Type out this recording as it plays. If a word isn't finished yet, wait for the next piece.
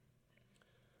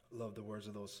love the words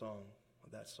of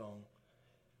that song,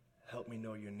 Help Me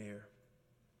Know You're Near.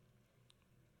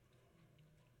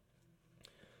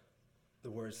 The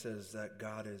word says that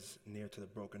God is near to the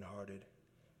brokenhearted,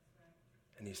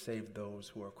 and he saved those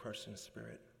who are crushed in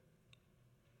spirit.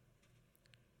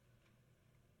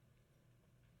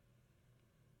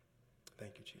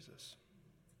 Thank you, Jesus.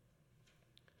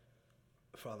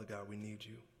 Father God, we need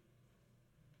you.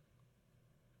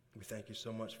 We thank you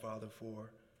so much, Father, for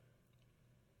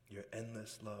your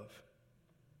endless love,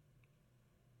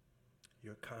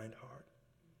 your kind heart,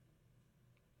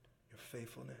 your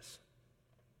faithfulness,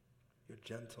 your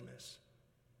gentleness,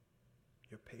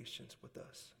 your patience with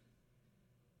us.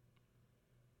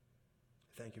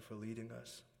 Thank you for leading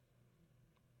us.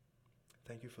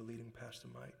 Thank you for leading Pastor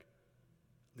Mike,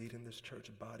 leading this church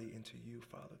body into you,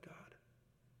 Father God.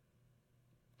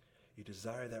 You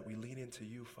desire that we lean into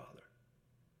you, Father.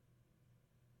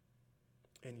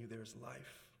 In you there is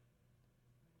life,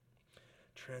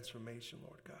 transformation,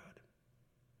 Lord God.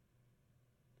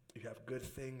 You have good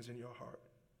things in your heart.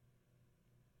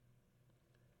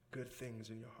 Good things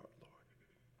in your heart, Lord.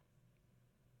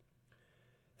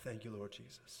 Thank you, Lord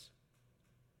Jesus,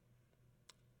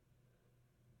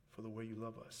 for the way you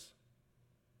love us.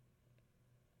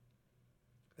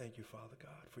 Thank you, Father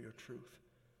God, for your truth,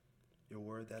 your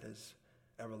word that is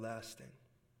everlasting,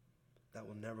 that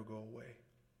will never go away.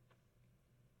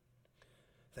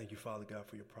 Thank you, Father God,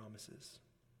 for your promises,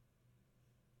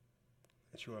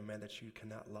 that you are a man that you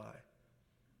cannot lie.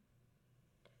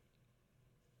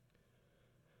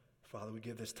 Father, we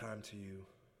give this time to you.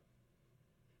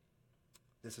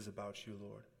 This is about you,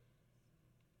 Lord.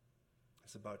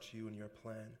 It's about you and your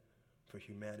plan for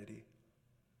humanity,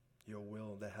 your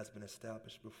will that has been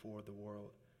established before the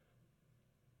world,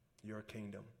 your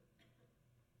kingdom,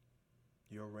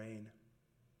 your reign,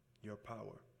 your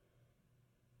power.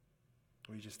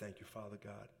 We just thank you, Father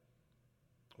God.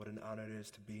 What an honor it is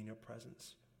to be in your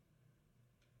presence.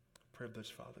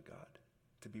 Privilege, Father God,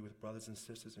 to be with brothers and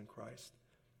sisters in Christ.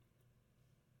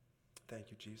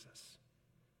 Thank you, Jesus.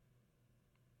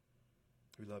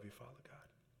 We love you, Father God.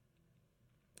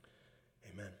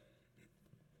 Amen.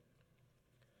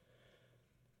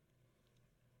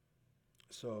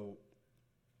 So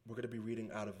we're going to be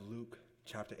reading out of Luke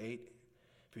chapter 8.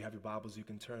 If you have your Bibles, you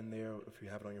can turn there. If you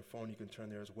have it on your phone, you can turn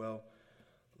there as well.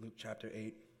 Luke chapter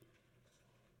 8.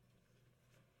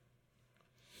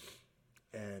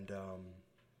 And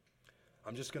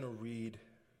I'm just going to read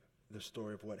the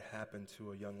story of what happened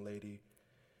to a young lady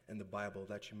in the Bible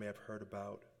that you may have heard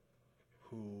about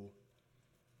who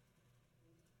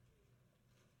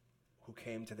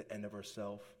came to the end of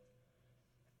herself,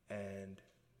 and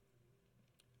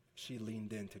she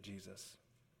leaned into Jesus.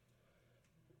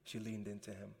 She leaned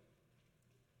into him.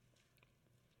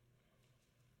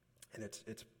 And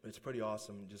it's pretty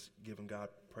awesome just giving God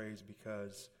praise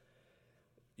because,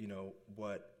 you know,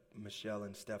 what Michelle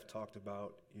and Steph talked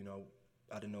about, you know,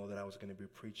 I didn't know that I was going to be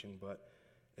preaching, but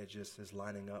it just is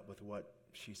lining up with what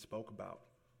she spoke about.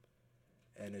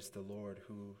 And it's the Lord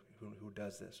who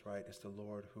does this, right? It's the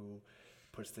Lord who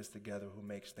puts this together, who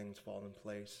makes things fall in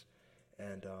place.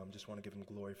 And just want to give him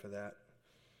glory for that.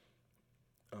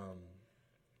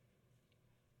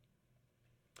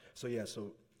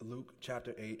 So Luke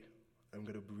chapter 8, I'm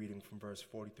going to be reading from verse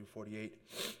 40 through 48.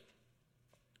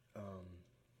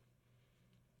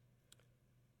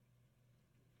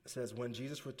 It says, when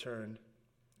Jesus returned,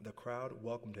 the crowd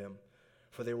welcomed him,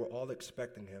 for they were all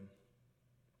expecting him.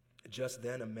 Just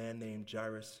then a man named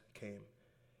Jairus came.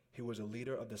 He was a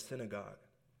leader of the synagogue.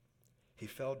 He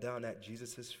fell down at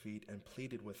Jesus' feet and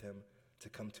pleaded with him to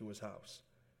come to his house,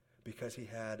 because he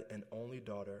had an only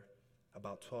daughter,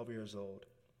 about 12 years old,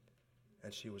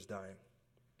 and she was dying.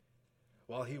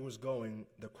 While he was going,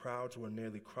 the crowds were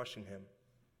nearly crushing him.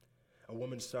 A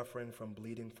woman suffering from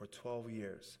bleeding for 12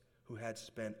 years, who had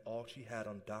spent all she had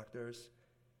on doctors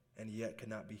and yet could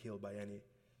not be healed by any,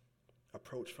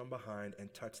 approached from behind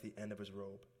and touched the end of his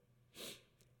robe.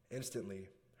 Instantly,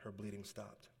 her bleeding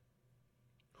stopped.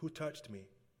 Who touched me?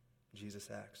 Jesus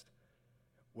asked.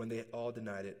 When they all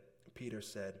denied it, Peter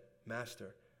said,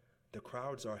 Master, the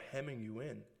crowds are hemming you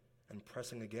in and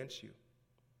pressing against you.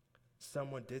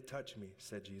 Someone did touch me,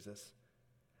 said Jesus.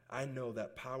 I know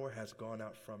that power has gone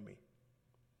out from me.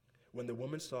 When the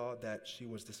woman saw that she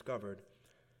was discovered,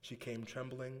 she came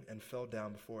trembling and fell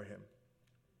down before him.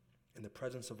 In the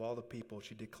presence of all the people,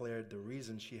 she declared the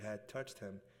reason she had touched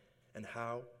him and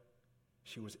how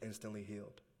she was instantly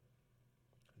healed.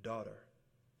 Daughter,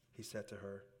 he said to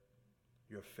her,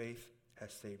 your faith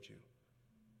has saved you.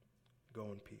 Go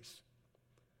in peace.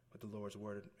 With the Lord's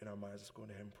word in our minds, let's go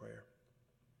into him in prayer.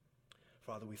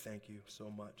 Father, we thank you so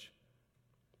much.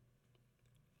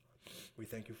 We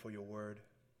thank you for your word.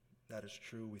 That is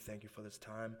true. We thank you for this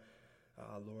time.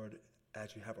 Lord,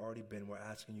 as you have already been, we're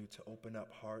asking you to open up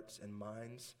hearts and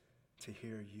minds to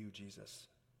hear you, Jesus,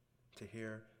 to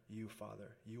hear you,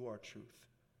 Father. You are truth.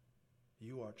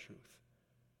 You are truth.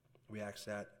 We ask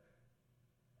that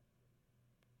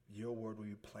your word will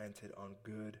be planted on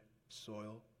good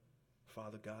soil,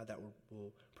 Father God, that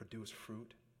will produce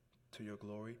fruit to your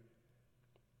glory.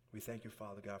 We thank you,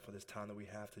 Father God, for this time that we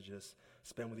have to just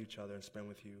spend with each other and spend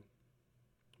with you.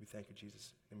 We thank you,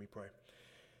 Jesus, and we pray.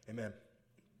 Amen.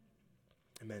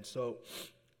 Amen. So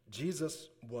Jesus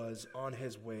was on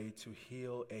his way to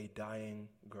heal a dying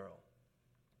girl.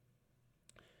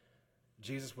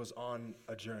 Jesus was on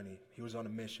a journey. He was on a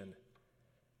mission.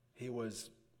 He was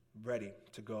ready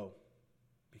to go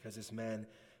because this man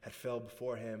had fell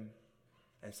before him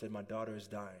and said, my daughter is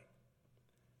dying.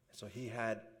 So he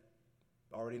had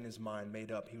already in his mind made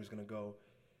up he was going to go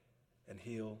and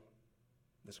heal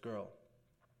this girl.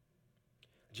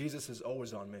 Jesus is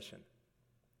always on mission.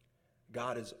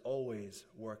 God is always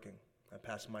working. And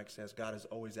Pastor Mike says God is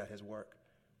always at his work.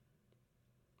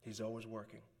 He's always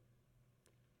working.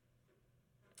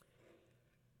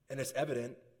 And it's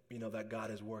evident, that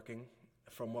God is working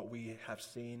from what we have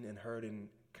seen and heard in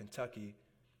Kentucky.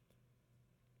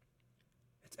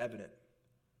 It's evident.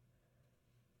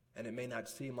 And it may not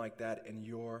seem like that in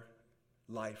your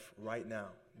life right now,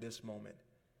 this moment,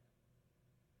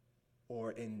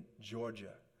 or in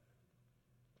Georgia,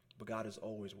 but God is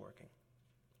always working.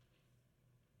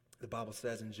 The Bible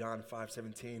says in John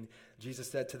 5:17, Jesus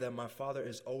said to them, my Father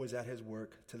is always at his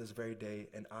work to this very day,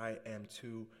 and I am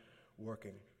too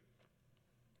working.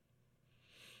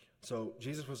 So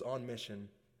Jesus was on mission,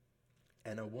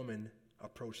 and a woman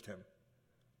approached him.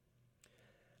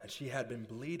 And she had been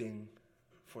bleeding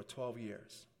for 12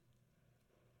 years.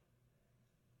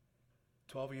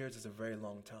 12 years is a very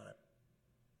long time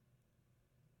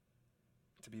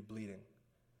to be bleeding.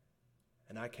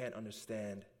 And I can't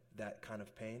understand that kind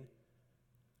of pain.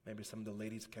 Maybe some of the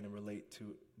ladies can relate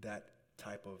to that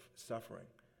type of suffering.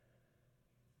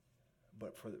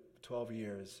 But for 12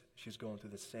 years, she's going through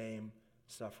the same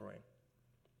suffering.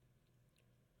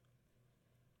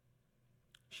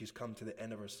 She's come to the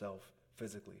end of herself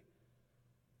physically.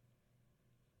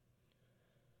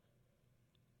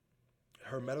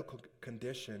 Her medical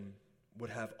condition would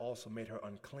have also made her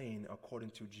unclean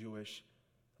according to Jewish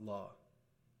law.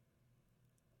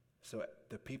 So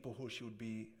the people who she would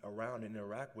be around and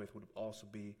interact with would also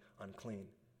be unclean.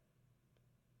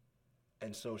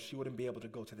 And so she wouldn't be able to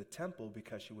go to the temple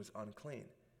because she was unclean.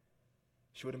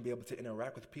 She wouldn't be able to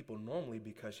interact with people normally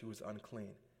because she was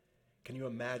unclean. Can you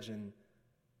imagine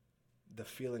the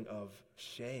feeling of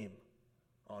shame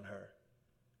on her?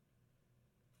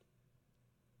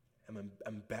 And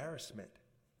embarrassment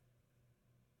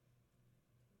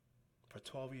for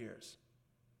 12 years.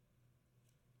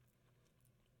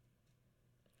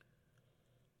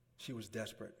 She was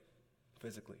desperate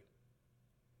physically.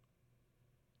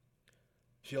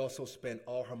 She also spent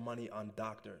all her money on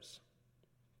doctors.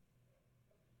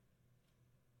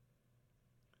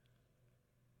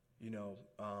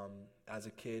 As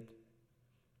a kid,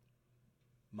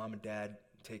 mom and dad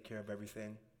take care of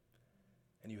everything,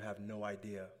 and you have no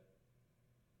idea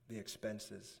the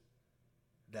expenses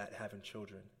that having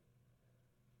children,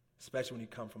 especially when you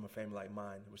come from a family like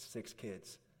mine with 6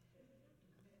 kids.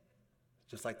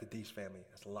 Just like the Dees family,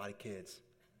 that's a lot of kids.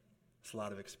 It's a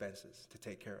lot of expenses to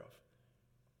take care of.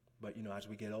 But, as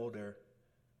we get older,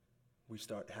 we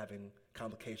start having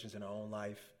complications in our own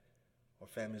life or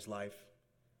family's life,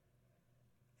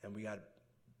 and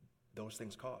those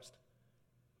things cost.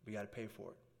 We got to pay for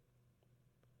it.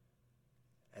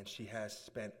 And she has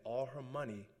spent all her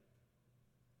money,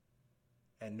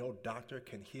 and no doctor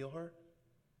can heal her.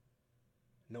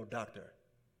 No doctor.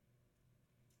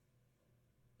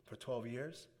 For 12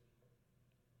 years,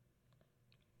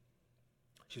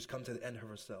 she's come to the end of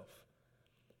herself.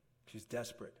 She's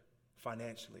desperate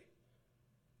financially.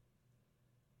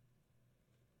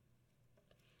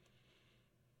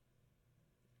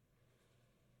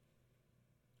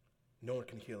 No one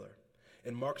can heal her.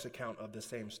 In Mark's account of the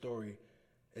same story,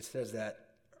 it says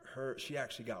that she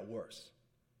actually got worse.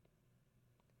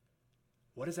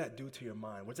 What does that do to your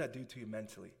mind? What does that do to you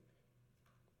mentally?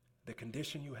 The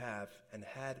condition you have and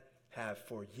have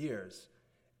for years,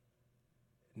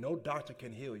 no doctor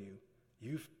can heal you.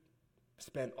 You've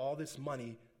spent all this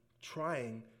money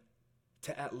trying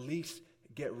to at least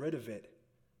get rid of it.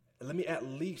 Let me at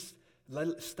least let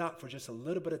it stop for just a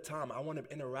little bit of time. I want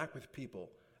to interact with people.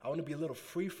 I want to be a little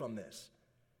free from this.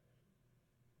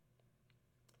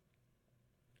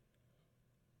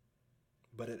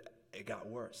 but it got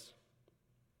worse.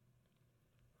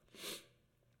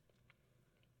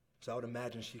 So I would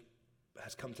imagine she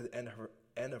has come to the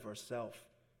end of herself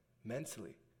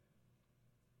mentally,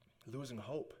 losing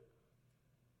hope.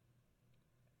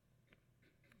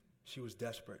 She was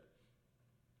desperate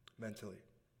mentally.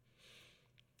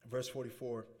 Verse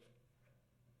 44,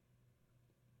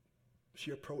 she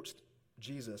approached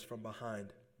Jesus from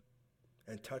behind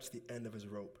and touched the end of his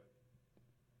robe.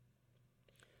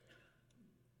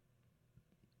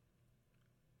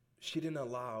 She didn't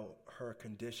allow her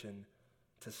condition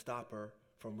to stop her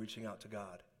from reaching out to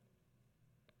God.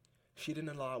 She didn't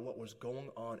allow what was going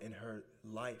on in her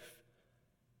life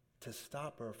to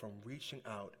stop her from reaching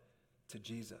out to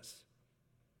Jesus.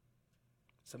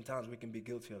 Sometimes we can be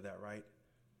guilty of that, right?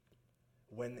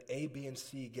 When A, B, and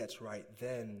C gets right,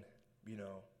 then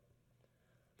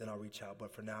I'll reach out.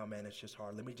 But for now, man, it's just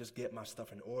hard. Let me just get my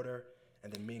stuff in order,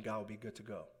 and then me and God will be good to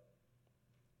go.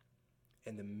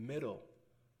 In the middle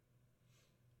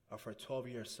of her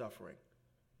 12-year suffering,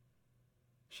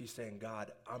 she's saying,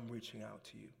 God, I'm reaching out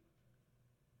to you.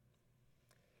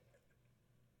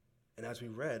 And as we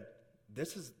read,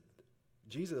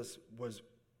 Jesus was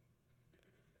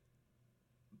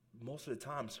most of the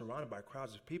time surrounded by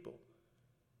crowds of people.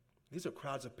 These are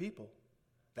crowds of people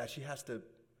that she has to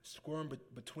squirm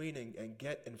between and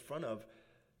get in front of.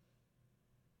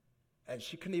 And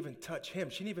she couldn't even touch him.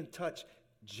 She didn't even touch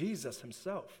Jesus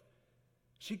himself.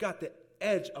 She got the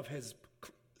edge of his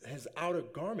outer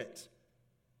garment.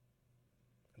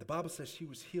 The Bible says she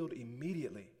was healed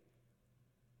immediately.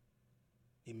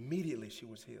 Immediately she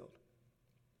was healed.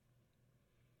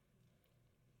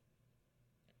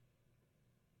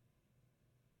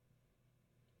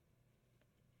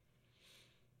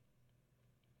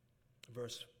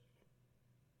 Verse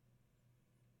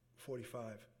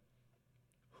 45.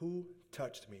 Who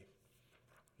touched me?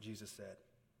 Jesus said.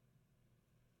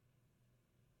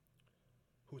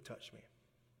 Who touched me?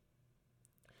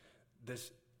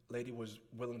 This lady was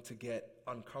willing to get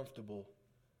uncomfortable.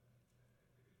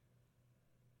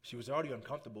 She was already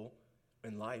uncomfortable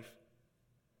in life.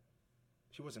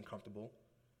 She wasn't comfortable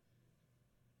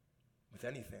with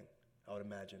anything, I would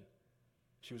imagine.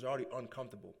 She was already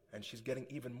uncomfortable, and she's getting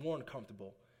even more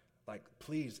uncomfortable. Like,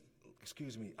 please,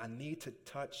 excuse me, I need to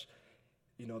touch.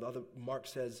 The other Mark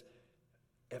says,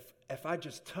 if I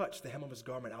just touch the hem of his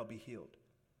garment, I'll be healed.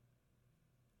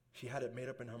 She had it made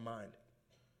up in her mind.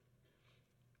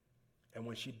 And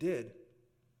when she did,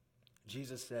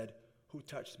 Jesus said, who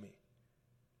touched me?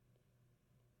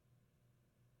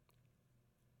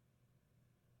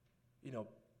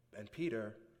 And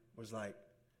Peter was like,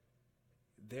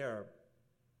 there are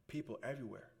people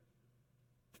everywhere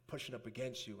pushing up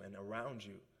against you and around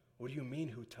you. What do you mean,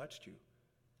 who touched you?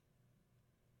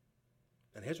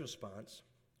 And his response,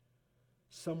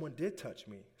 someone did touch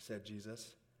me, said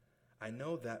Jesus. I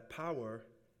know that power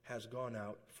has gone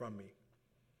out from me.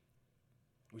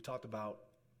 We talked about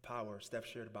power. Steph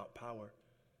shared about power.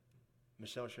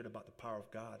 Michelle shared about the power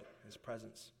of God, his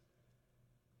presence.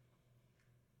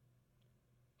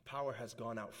 Power has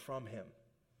gone out from him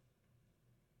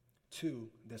to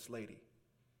this lady.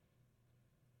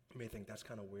 You may think that's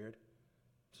kind of weird.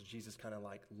 So Jesus kind of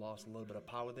like lost a little bit of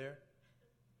power there.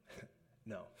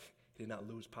 No, he did not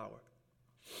lose power.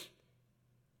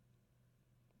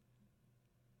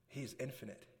 He is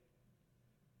infinite.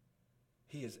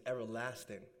 He is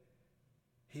everlasting.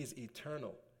 He is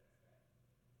eternal.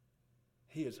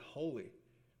 He is holy.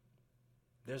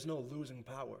 There's no losing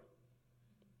power.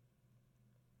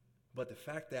 But the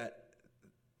fact that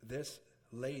this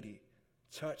lady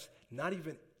touched not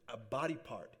even a body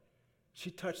part,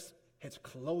 she touched his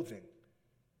clothing,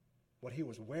 what he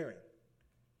was wearing,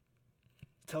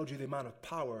 tells you the amount of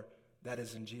power that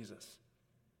is in Jesus.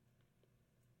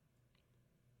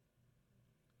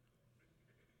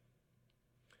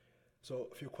 So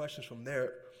a few questions from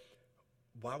there.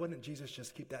 Why wouldn't Jesus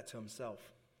just keep that to himself?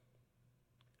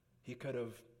 That could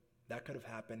have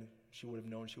happened. She would have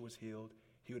known she was healed.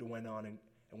 He would have went on and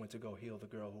went to go heal the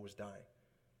girl who was dying.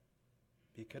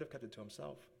 He could have kept it to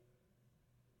himself.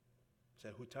 He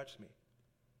said, who touched me?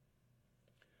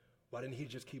 Why didn't he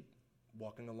just keep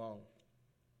walking along?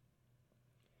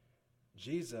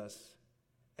 Jesus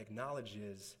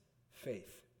acknowledges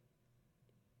faith.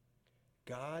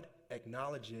 God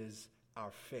acknowledges our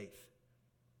faith.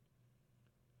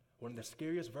 One of the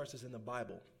scariest verses in the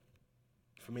Bible,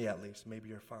 for me at least, maybe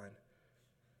you're fine.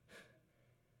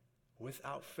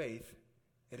 Without faith,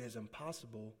 it is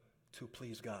impossible to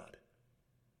please God.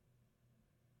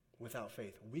 Without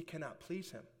faith, we cannot please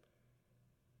him.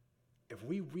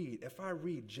 If I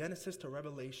read Genesis to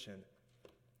Revelation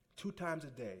 2 times a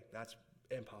day, that's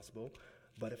impossible.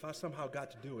 But if I somehow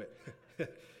got to do it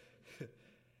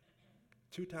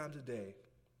 2 times a day,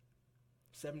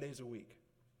 7 days a week,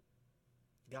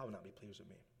 God would not be pleased with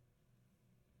me.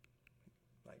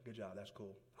 Like, good job, that's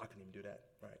cool. I couldn't even do that,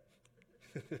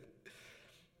 right?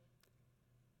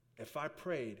 If I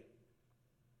prayed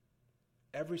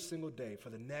every single day for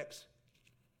the next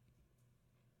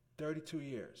 32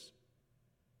 years,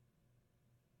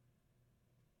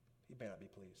 he may not be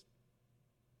pleased.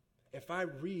 If I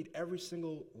read every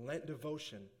single Lent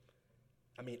devotion,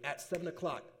 at 7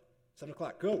 o'clock,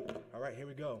 go. All right, here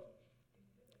we go.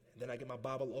 And then I get my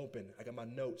Bible open. I got my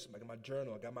notes. I got my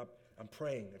journal. I'm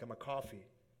praying. I got my coffee.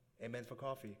 Amen for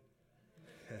coffee.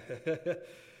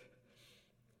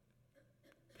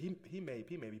 he may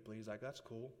be pleased. Like, that's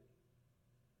cool.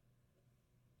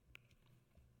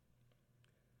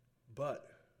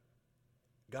 But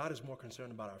God is more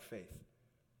concerned about our faith.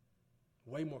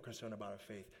 Way more concerned about our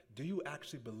faith. Do you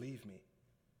actually believe me?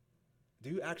 Do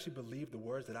you actually believe the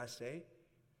words that I say?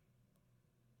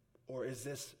 Or is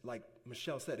this, like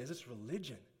Michelle said, is this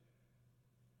religion?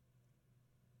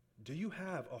 Do you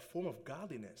have a form of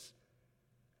godliness?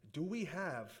 Do we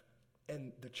have,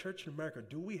 in the church in America,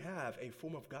 do we have a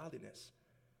form of godliness?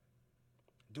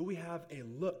 Do we have a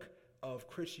look of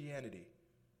Christianity?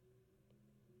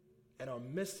 And are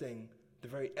missing the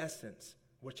very essence,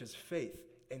 which is faith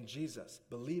in Jesus,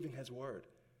 believing his word?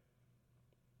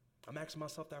 I'm asking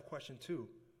myself that question too.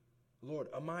 Lord,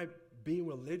 am I being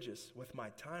religious with my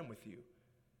time with you?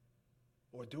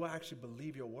 Or do I actually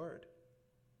believe your word?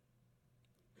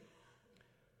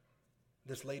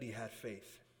 This lady had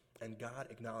faith, and God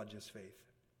acknowledges faith.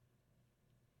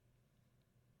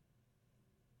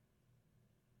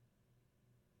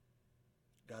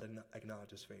 God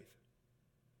acknowledges faith.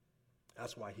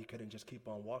 That's why he couldn't just keep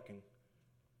on walking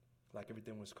like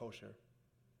everything was kosher.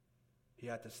 He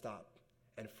had to stop.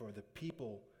 And for the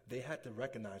people, they had to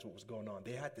recognize what was going on.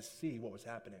 They had to see what was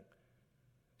happening.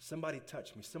 Somebody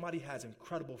touched me. Somebody has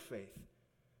incredible faith.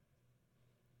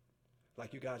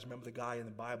 Like, you guys remember the guy in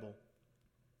the Bible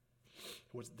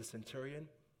who was the centurion?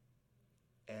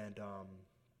 And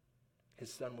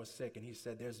his son was sick, and he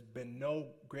said, there's been no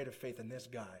greater faith than this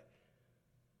guy,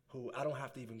 who I don't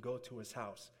have to even go to his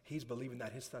house. He's believing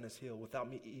that his son is healed without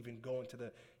me even going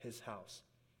to his house.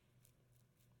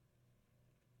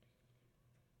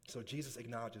 So Jesus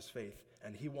acknowledges faith,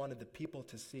 and he wanted the people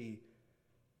to see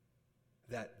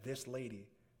that this lady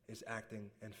is acting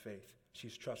in faith.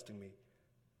 She's trusting me.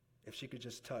 If she could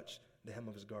just touch the hem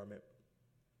of his garment.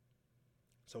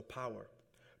 So power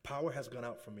has gone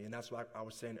out from me, and that's why I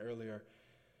was saying earlier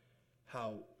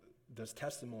how those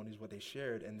testimonies, what they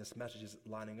shared, and this message is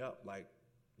lining up. Like,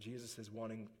 Jesus is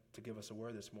wanting to give us a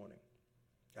word this morning,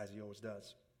 as he always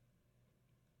does.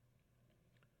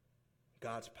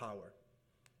 God's power,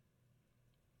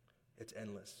 it's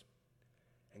endless.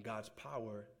 And God's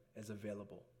power is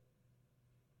available.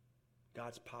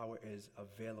 God's power is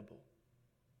available.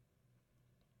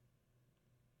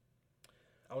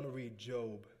 I want to read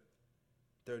Job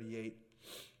 38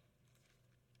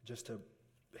 just to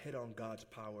hit on God's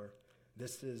power.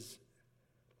 This is,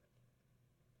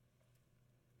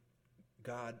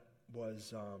 God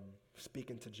was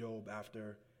speaking to Job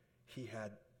after he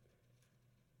had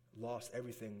lost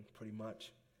everything pretty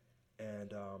much,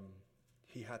 and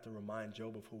he had to remind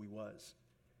Job of who he was.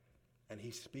 And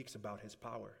he speaks about his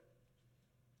power.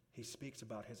 He speaks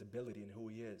about his ability and who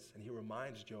he is, and he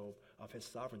reminds Job of his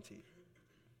sovereignty.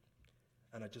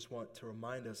 And I just want to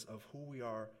remind us of who we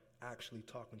are actually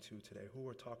talking to today, who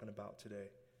we're talking about today.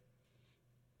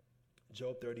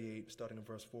 Job 38, starting in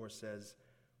verse 4, says,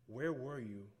 "Where were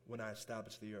you when I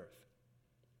established the earth?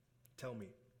 Tell me,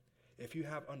 if you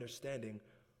have understanding,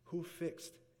 who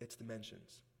fixed its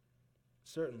dimensions?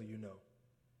 Certainly you know.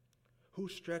 Who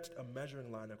stretched a measuring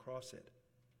line across it?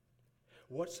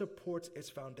 What supports its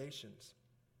foundations?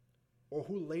 Or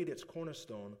who laid its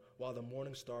cornerstone while the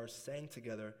morning stars sang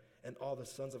together and all the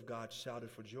sons of God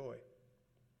shouted for joy?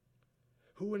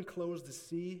 Who enclosed the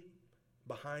sea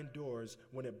behind doors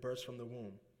when it burst from the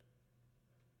womb?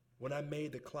 When I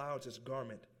made the clouds its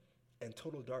garment and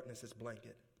total darkness its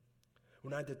blanket?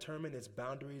 When I determined its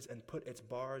boundaries and put its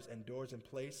bars and doors in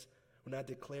place? When I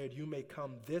declared, you may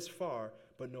come this far,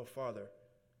 but no farther?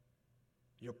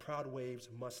 Your proud waves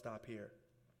must stop here.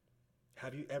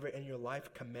 Have you ever in your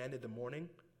life commanded the morning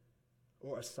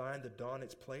or assigned the dawn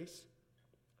its place,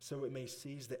 so it may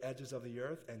seize the edges of the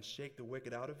earth and shake the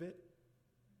wicked out of it?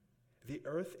 The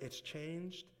earth is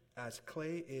changed as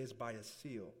clay is by a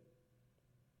seal.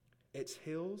 Its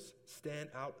hills stand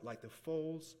out like the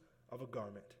folds of a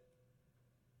garment.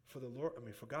 For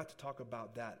God to talk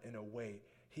about that in a way,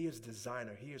 He is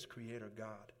designer. He is creator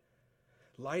God.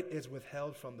 Light is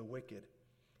withheld from the wicked,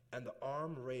 and the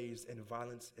arm raised in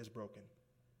violence is broken.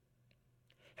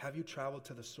 Have you traveled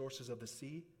to the sources of the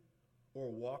sea,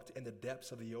 or walked in the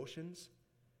depths of the oceans?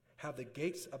 Have the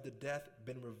gates of the death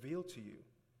been revealed to you?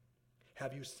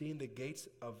 Have you seen the gates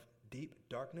of deep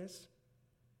darkness?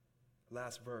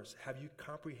 Last verse. Have you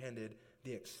comprehended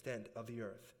the extent of the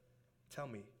earth? Tell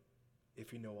me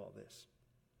if you know all this.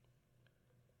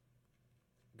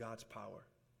 God's power.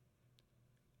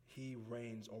 He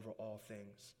reigns over all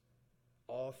things.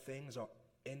 All things are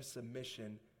in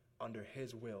submission under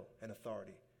his will and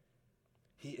authority.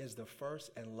 He is the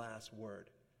first and last word.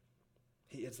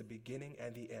 He is the beginning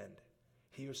and the end.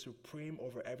 He is supreme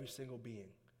over every single being.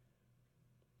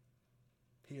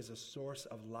 He is a source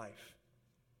of life.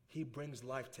 He brings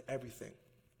life to everything.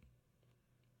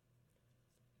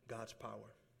 God's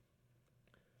power.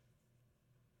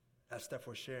 As Steph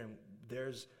was sharing,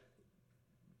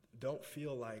 don't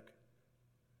feel like,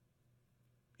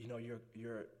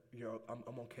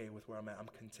 I'm okay with where I'm at. I'm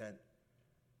content.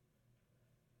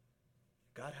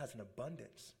 God has an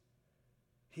abundance.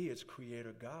 He is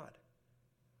creator God.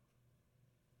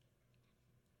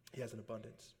 He has an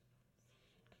abundance.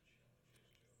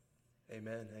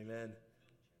 Amen, amen.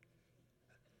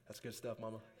 That's good stuff,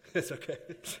 Mama. It's okay.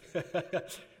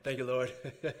 Thank you, Lord.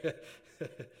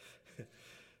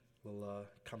 Little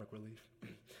comic relief.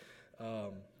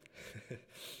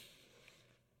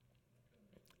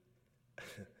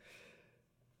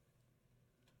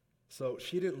 So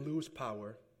she didn't lose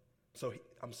power.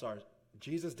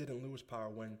 Jesus didn't lose power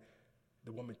when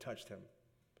the woman touched him,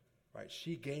 right?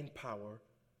 She gained power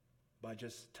by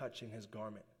just touching his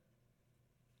garment.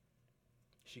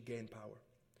 She gained power.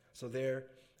 So there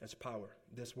is power.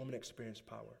 This woman experienced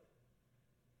power.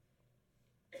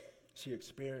 She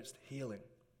experienced healing.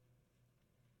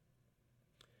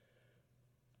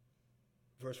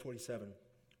 Verse 47,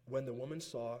 when the woman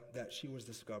saw that she was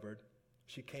discovered,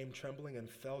 she came trembling and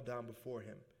fell down before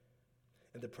him.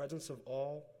 In the presence of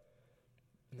all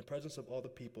the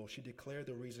people, she declared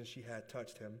the reason she had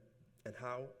touched him and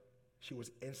how she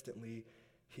was instantly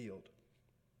healed.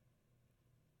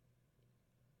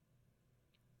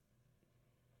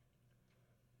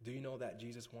 Do you know that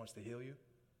Jesus wants to heal you?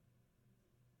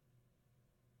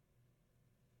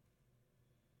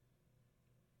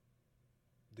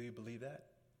 Do you believe that?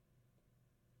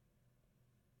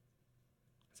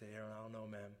 Say, Aaron, I don't know,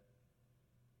 man.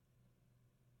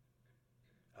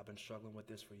 I've been struggling with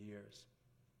this for years.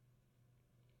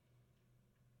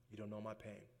 You don't know my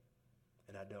pain,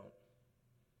 and I don't.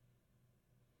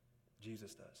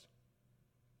 Jesus does.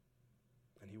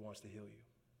 And he wants to heal you.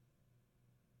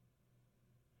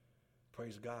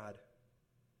 Praise God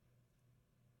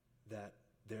that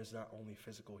there's not only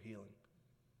physical healing,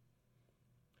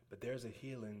 but there's a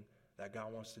healing that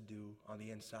God wants to do on the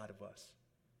inside of us.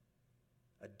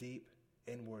 A deep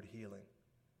inward healing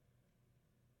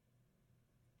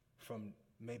from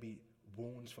maybe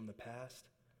wounds from the past,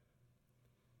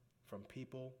 from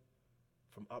people,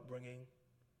 from upbringing,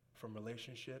 from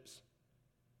relationships,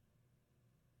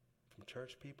 from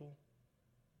church people.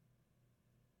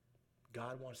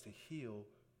 God wants to heal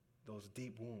those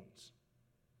deep wounds.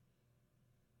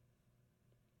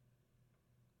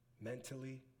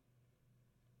 Mentally,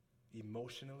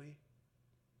 emotionally.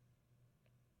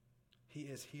 He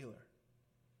is healer.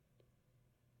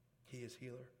 He is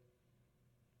healer.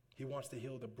 He wants to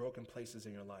heal the broken places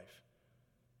in your life.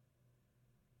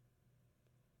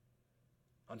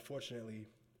 Unfortunately,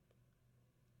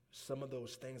 some of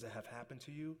those things that have happened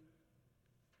to you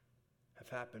have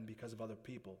happened because of other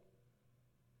people.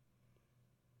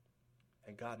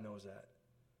 And God knows that.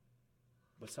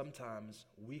 But sometimes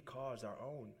we cause our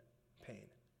own pain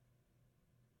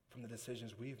from the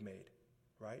decisions we've made,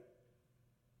 right?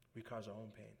 We cause our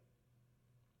own pain.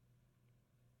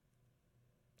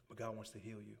 But God wants to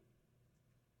heal you.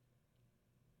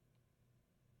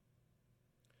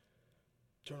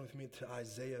 Turn with me to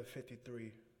Isaiah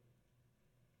 53,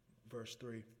 verse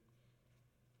 3.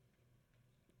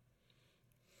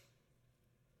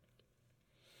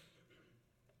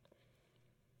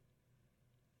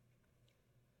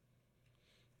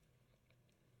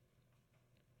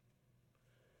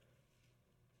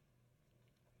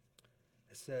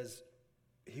 It says,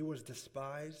 he was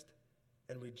despised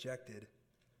and rejected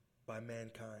by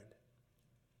mankind,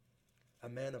 a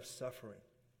man of suffering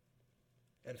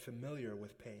and familiar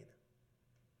with pain.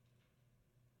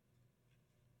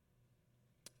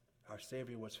 Our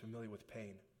Savior was familiar with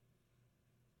pain.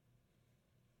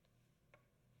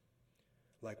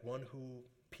 Like one who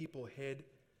people hid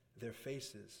their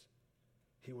faces,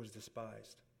 he was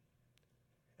despised.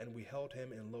 and we held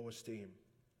him in low esteem.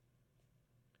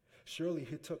 Surely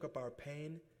he took up our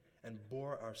pain and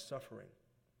bore our suffering.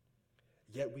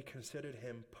 Yet we considered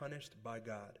him punished by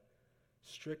God,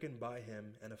 stricken by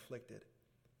him and afflicted.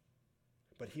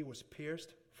 But he was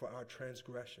pierced for our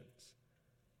transgressions.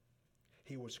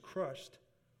 He was crushed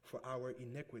for our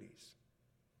iniquities.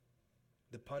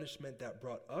 The punishment that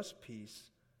brought us peace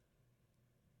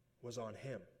was on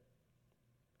him,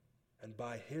 and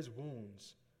by his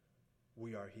wounds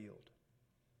we are healed.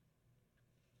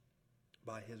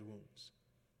 By his wounds.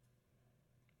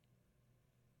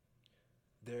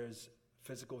 There's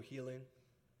physical healing.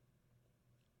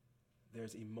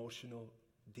 There's emotional,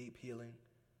 deep healing.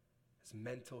 There's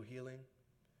mental healing.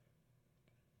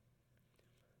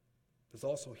 There's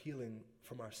also healing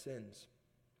from our sins.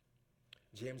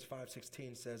 James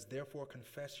 5:16 says, "Therefore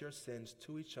confess your sins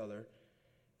to each other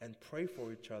and pray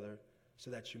for each other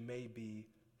so that you may be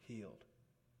healed."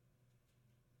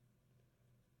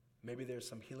 Maybe there's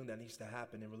some healing that needs to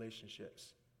happen in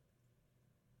relationships.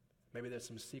 Maybe there's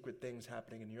some secret things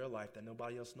happening in your life that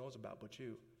nobody else knows about but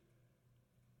you.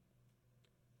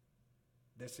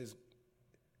 This is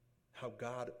how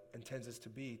God intends us to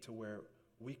be, to where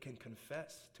we can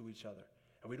confess to each other.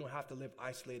 And we don't have to live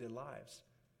isolated lives.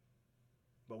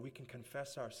 But we can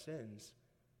confess our sins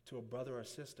to a brother or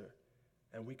sister,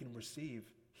 and we can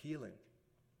receive healing.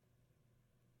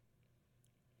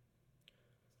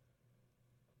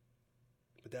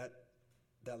 But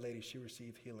that lady, she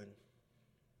received healing.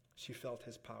 She felt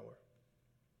his power.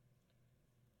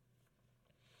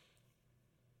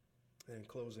 And in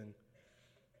closing,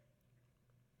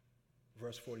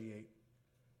 verse 48,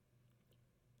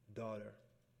 "Daughter,"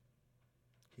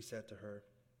 he said to her,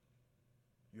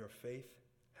 "your faith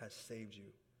has saved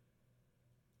you.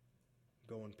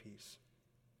 Go in peace."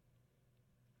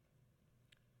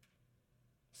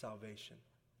 Salvation.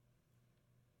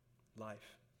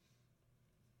 Life.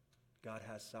 God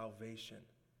has salvation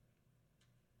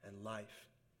and life,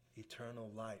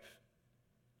 eternal life.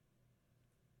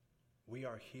 We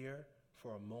are here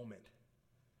for a moment.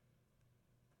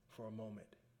 For a moment.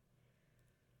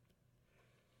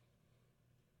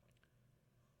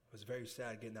 It was very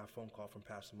sad getting that phone call from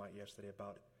Pastor Mike yesterday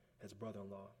about his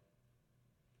brother-in-law.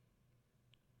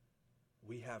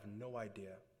 We have no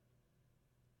idea.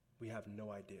 We have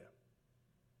no idea.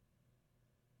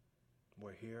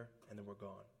 We're here and then we're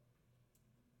gone.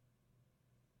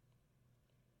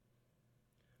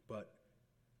 But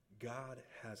God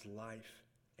has life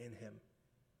in him.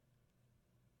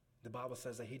 The Bible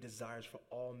says that he desires for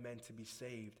all men to be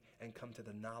saved and come to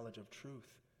the knowledge of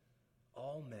truth.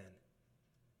 All men.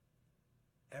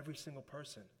 Every single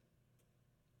person.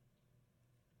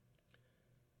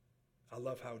 I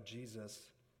love how Jesus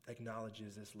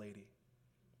acknowledges this lady.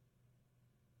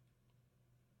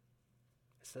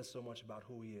 It says so much about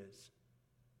who he is,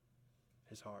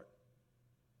 his heart.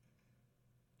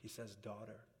 He says,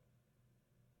 "Daughter."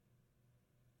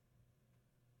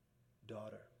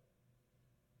 Daughter.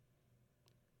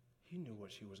 He knew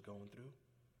what she was going through.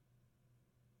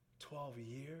 12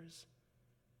 years.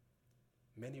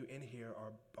 Many in here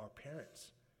are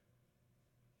parents.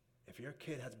 If your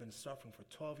kid has been suffering for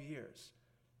 12 years,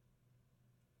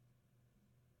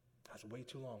 that's way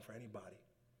too long for anybody.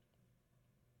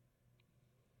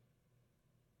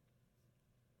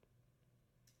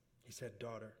 He said,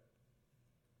 "Daughter,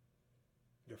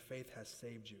 your faith has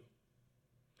saved you."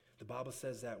 The Bible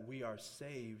says that we are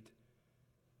saved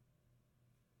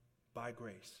by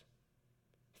grace,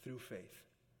 through faith.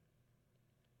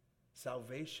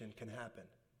 Salvation can happen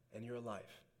in your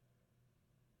life.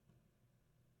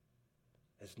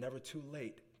 It's never too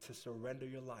late to surrender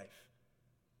your life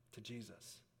to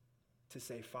Jesus. To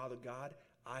say, "Father God,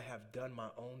 I have done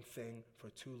my own thing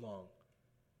for too long.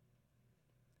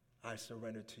 I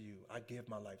surrender to you. I give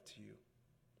my life to you."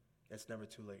 It's never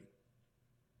too late.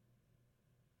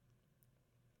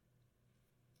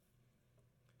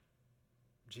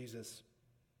 Jesus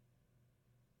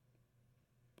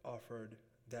offered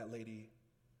that lady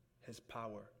his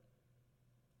power.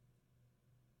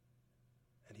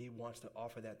 And he wants to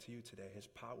offer that to you today, his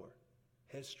power,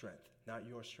 his strength, not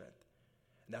your strength.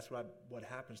 And that's what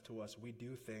happens to us. We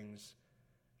do things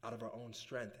out of our own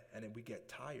strength, and then we get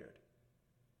tired.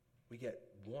 We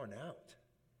get worn out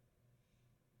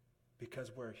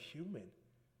because we're human.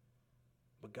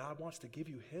 But God wants to give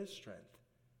you his strength.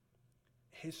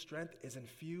 His strength is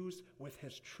infused with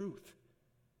his truth.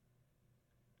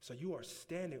 So you are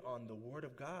standing on the word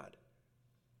of God.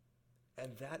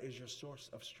 And that is your source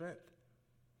of strength.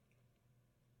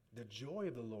 The joy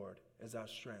of the Lord is our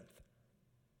strength.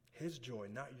 His joy,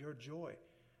 not your joy.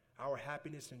 Our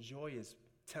happiness and joy is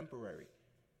temporary.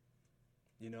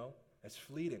 It's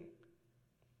fleeting.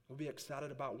 We'll be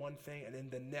excited about one thing and then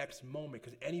the next moment,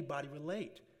 because anybody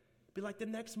relate. Be like the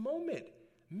next moment,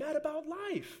 mad about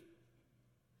life,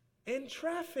 in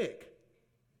traffic,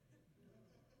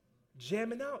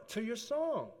 jamming out to your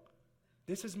song.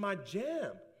 This is my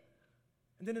jam.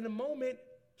 And then in a moment,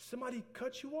 somebody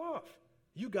cuts you off.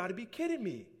 You got to be kidding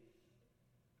me.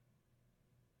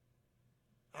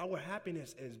 Our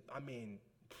happiness is,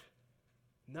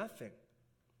 nothing.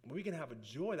 We can have a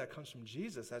joy that comes from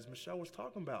Jesus, as Michelle was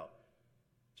talking about.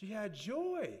 She had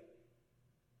joy.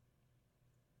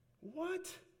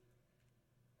 What?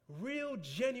 Real,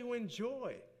 genuine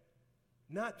joy.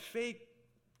 Not fake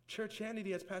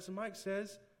churchianity, as Pastor Mike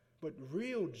says, but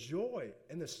real joy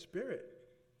in the Spirit.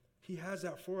 He has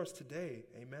that for us today.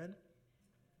 Amen?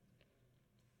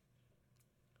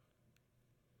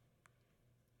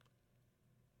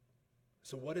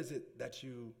 So what is it that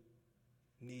you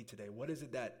need today? What is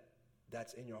it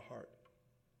that's in your heart?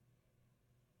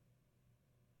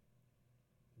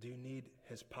 Do you need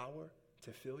his power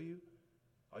to fill you?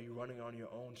 Are you running on your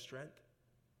own strength?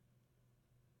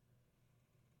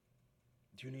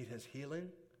 Do you need his healing?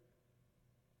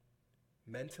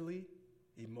 Mentally,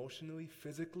 emotionally,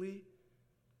 physically?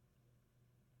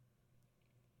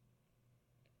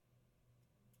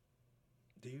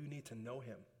 Do you need to know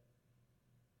him?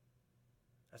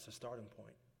 That's a starting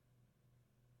point.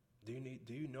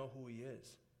 Do you know who he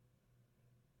is?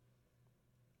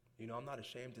 I'm not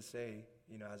ashamed to say,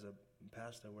 as a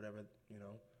pastor, whatever,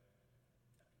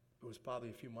 it was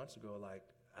probably a few months ago, like,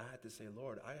 I had to say,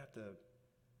 Lord, I have to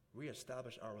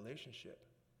reestablish our relationship.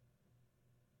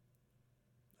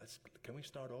 Can we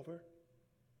start over?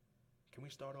 Can we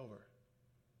start over?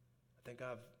 I think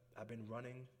I've been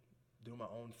running, doing my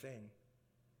own thing.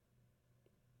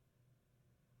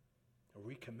 A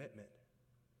recommitment.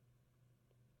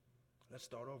 Let's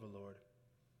start over, Lord.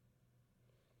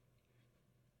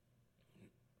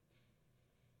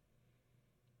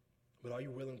 But are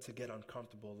you willing to get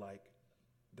uncomfortable like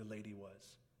the lady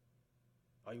was?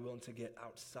 Are you willing to get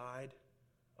outside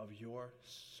of your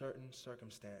certain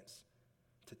circumstance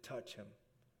to touch him,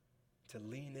 to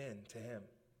lean in to him?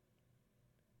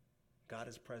 God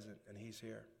is present and he's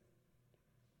here.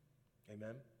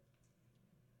 Amen?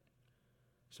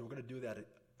 So we're going to do that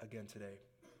again today.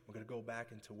 We're going to go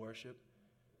back into worship,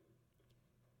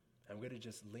 and we're going to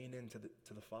just lean into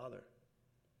the Father.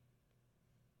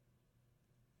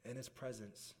 In his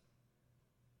presence,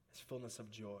 his fullness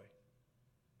of joy.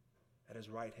 At his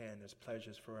right hand, there's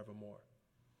pleasures forevermore.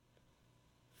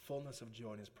 Fullness of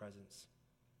joy in his presence.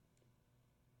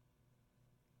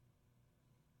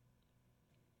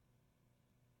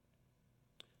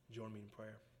 Join me in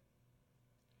prayer.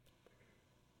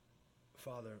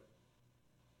 Father,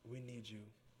 we need you.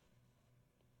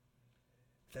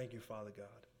 Thank you, Father God.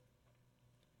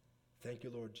 Thank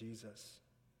you, Lord Jesus,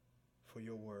 for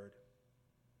your word.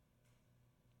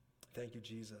 Thank you,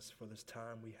 Jesus, for this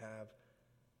time we have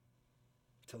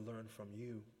to learn from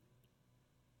you.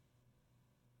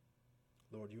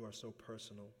 Lord, you are so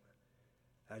personal,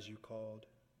 as you called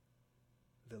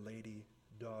the lady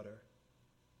daughter.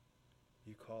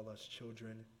 You call us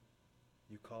children.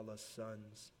 You call us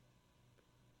sons.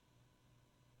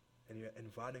 And you're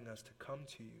inviting us to come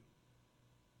to you,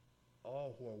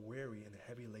 all who are weary and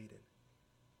heavy laden.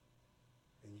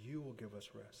 And you will give us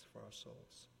rest for our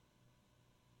souls.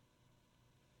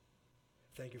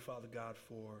 Thank you, Father God,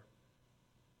 for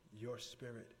your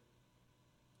Spirit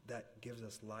that gives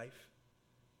us life.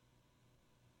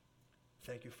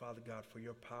 Thank you, Father God, for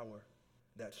your power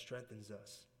that strengthens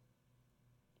us.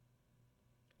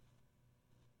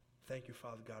 Thank you,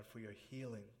 Father God, for your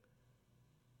healing.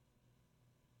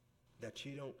 That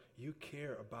you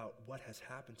care about what has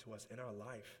happened to us in our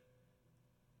life.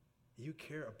 You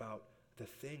care about the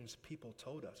things people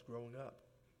told us growing up.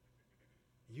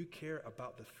 You care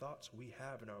about the thoughts we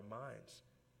have in our minds.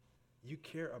 You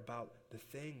care about the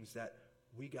things that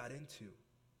we got into.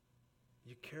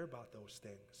 You care about those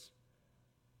things.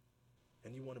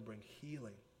 And you want to bring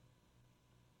healing.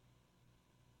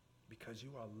 Because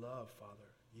you are love, Father.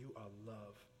 You are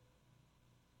love.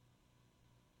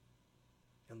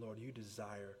 And Lord, you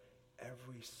desire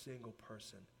every single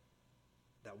person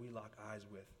that we lock eyes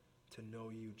with to know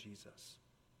you, Jesus.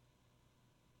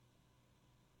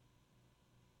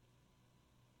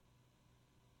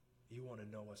 You want to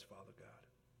know us, Father God.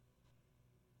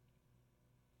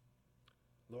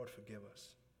 Lord, forgive us.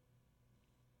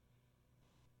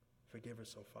 Forgive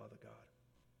us, oh Father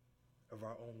God, of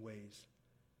our own ways.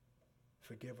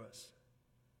 Forgive us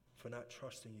for not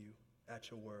trusting you at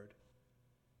your word.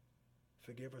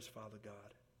 Forgive us, Father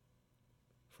God,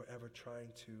 for ever trying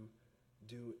to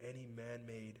do any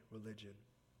man-made religion.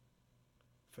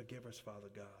 Forgive us, Father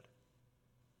God,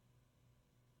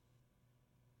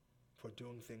 for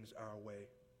doing things our way.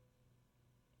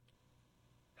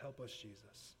 Help us,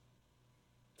 Jesus,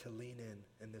 to lean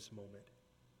in this moment.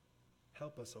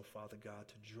 Help us, oh Father God,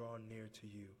 to draw near to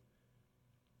you.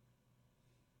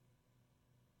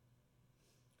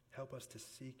 Help us to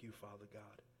seek you, Father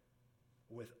God,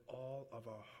 with all of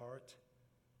our heart,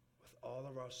 with all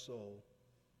of our soul,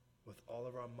 with all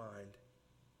of our mind,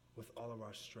 with all of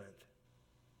our strength.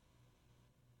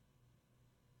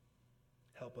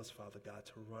 Help us, Father God,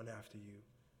 to run after you,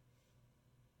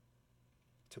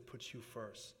 to put you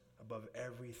first above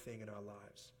everything in our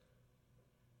lives.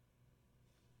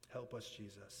 Help us,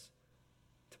 Jesus,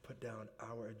 to put down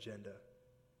our agenda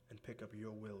and pick up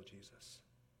your will, Jesus.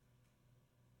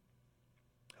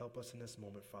 Help us in this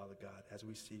moment, Father God, as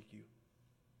we seek you.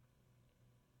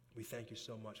 We thank you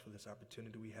so much for this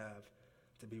opportunity we have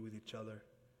to be with each other,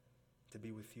 to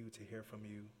be with you, to hear from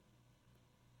you,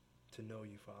 to know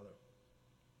you, Father.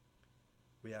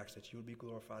 We ask that you would be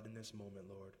glorified in this moment,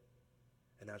 Lord,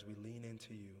 and as we lean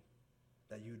into you,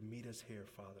 that you would meet us here,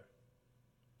 Father.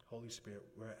 Holy Spirit,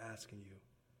 we're asking you,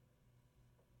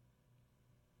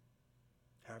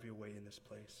 have your way in this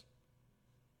place.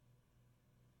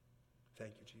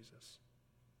 Thank you, Jesus.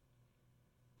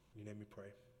 In your name we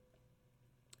pray.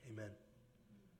 Amen.